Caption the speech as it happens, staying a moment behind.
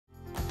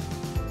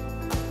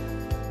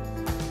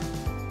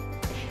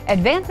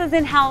Advances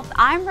in Health,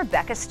 I'm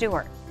Rebecca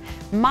Stewart.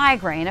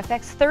 Migraine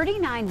affects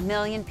 39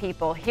 million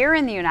people here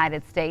in the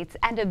United States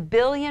and 1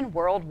 billion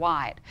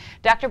worldwide.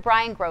 Dr.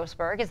 Brian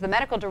Grosberg is the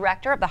medical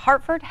director of the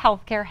Hartford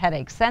HealthCare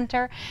Headache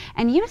Center,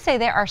 and you say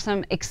there are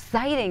some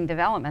exciting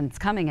developments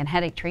coming in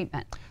headache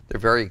treatment. They're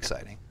very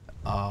exciting.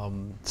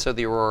 So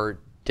there are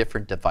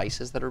different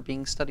devices that are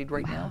being studied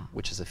right now,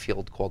 which is a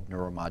field called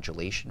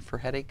neuromodulation for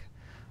headache.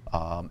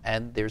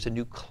 And there's a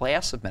new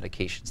class of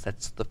medications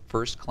that's the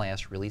first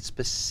class really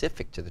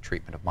specific to the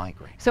treatment of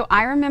migraine. So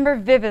I remember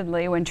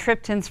vividly when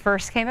triptans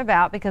first came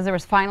about because there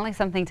was finally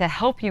something to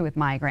help you with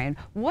migraine.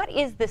 What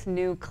is this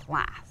new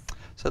class?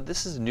 So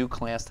this is a new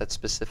class that's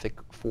specific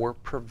for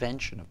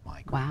prevention of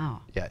migraine.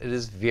 Wow. Yeah, it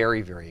is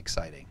very, very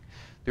exciting.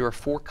 There are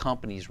 4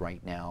 companies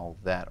right now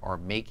that are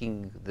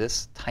making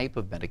this type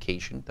of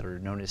medication that are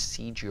known as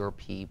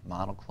CGRP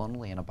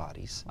monoclonal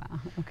antibodies. Wow,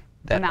 okay.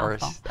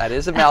 That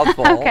is a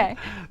mouthful. Okay.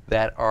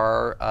 That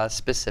are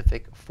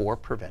specific for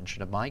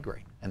prevention of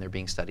migraine. And they're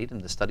being studied,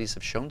 and the studies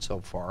have shown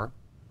so far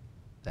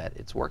that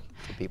it's working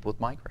for people with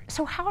migraine.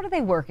 So how do they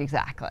work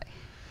exactly?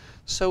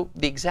 So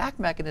the exact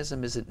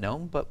mechanism isn't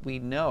known, but we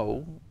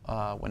know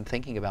when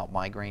thinking about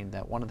migraine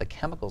that one of the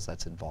chemicals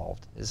that's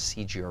involved is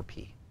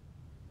CGRP.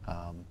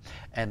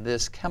 And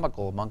this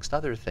chemical, amongst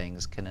other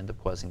things, can end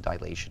up causing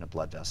dilation of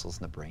blood vessels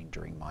in the brain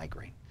during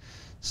migraine.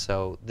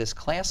 So this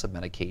class of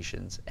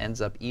medications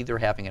ends up either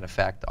having an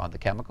effect on the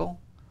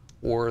chemical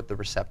or the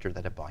receptor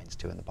that it binds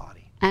to in the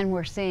body. And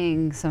we're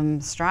seeing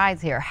some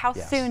strides here. How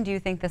soon do you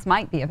think this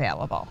might be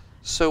available?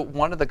 So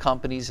one of the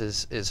companies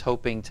is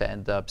hoping to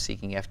end up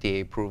seeking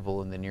FDA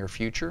approval in the near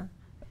future.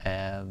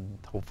 And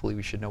hopefully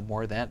we should know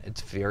more of that.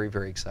 It's very,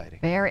 very exciting.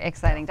 Very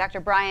exciting. Dr.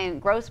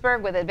 Brian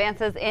Grosberg with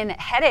Advances in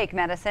Headache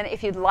Medicine.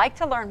 If you'd like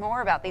to learn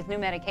more about these new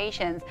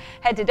medications,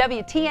 head to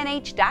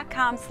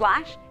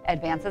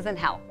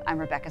WTNH.com/advancesinhealth. I'm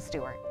Rebecca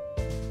Stewart.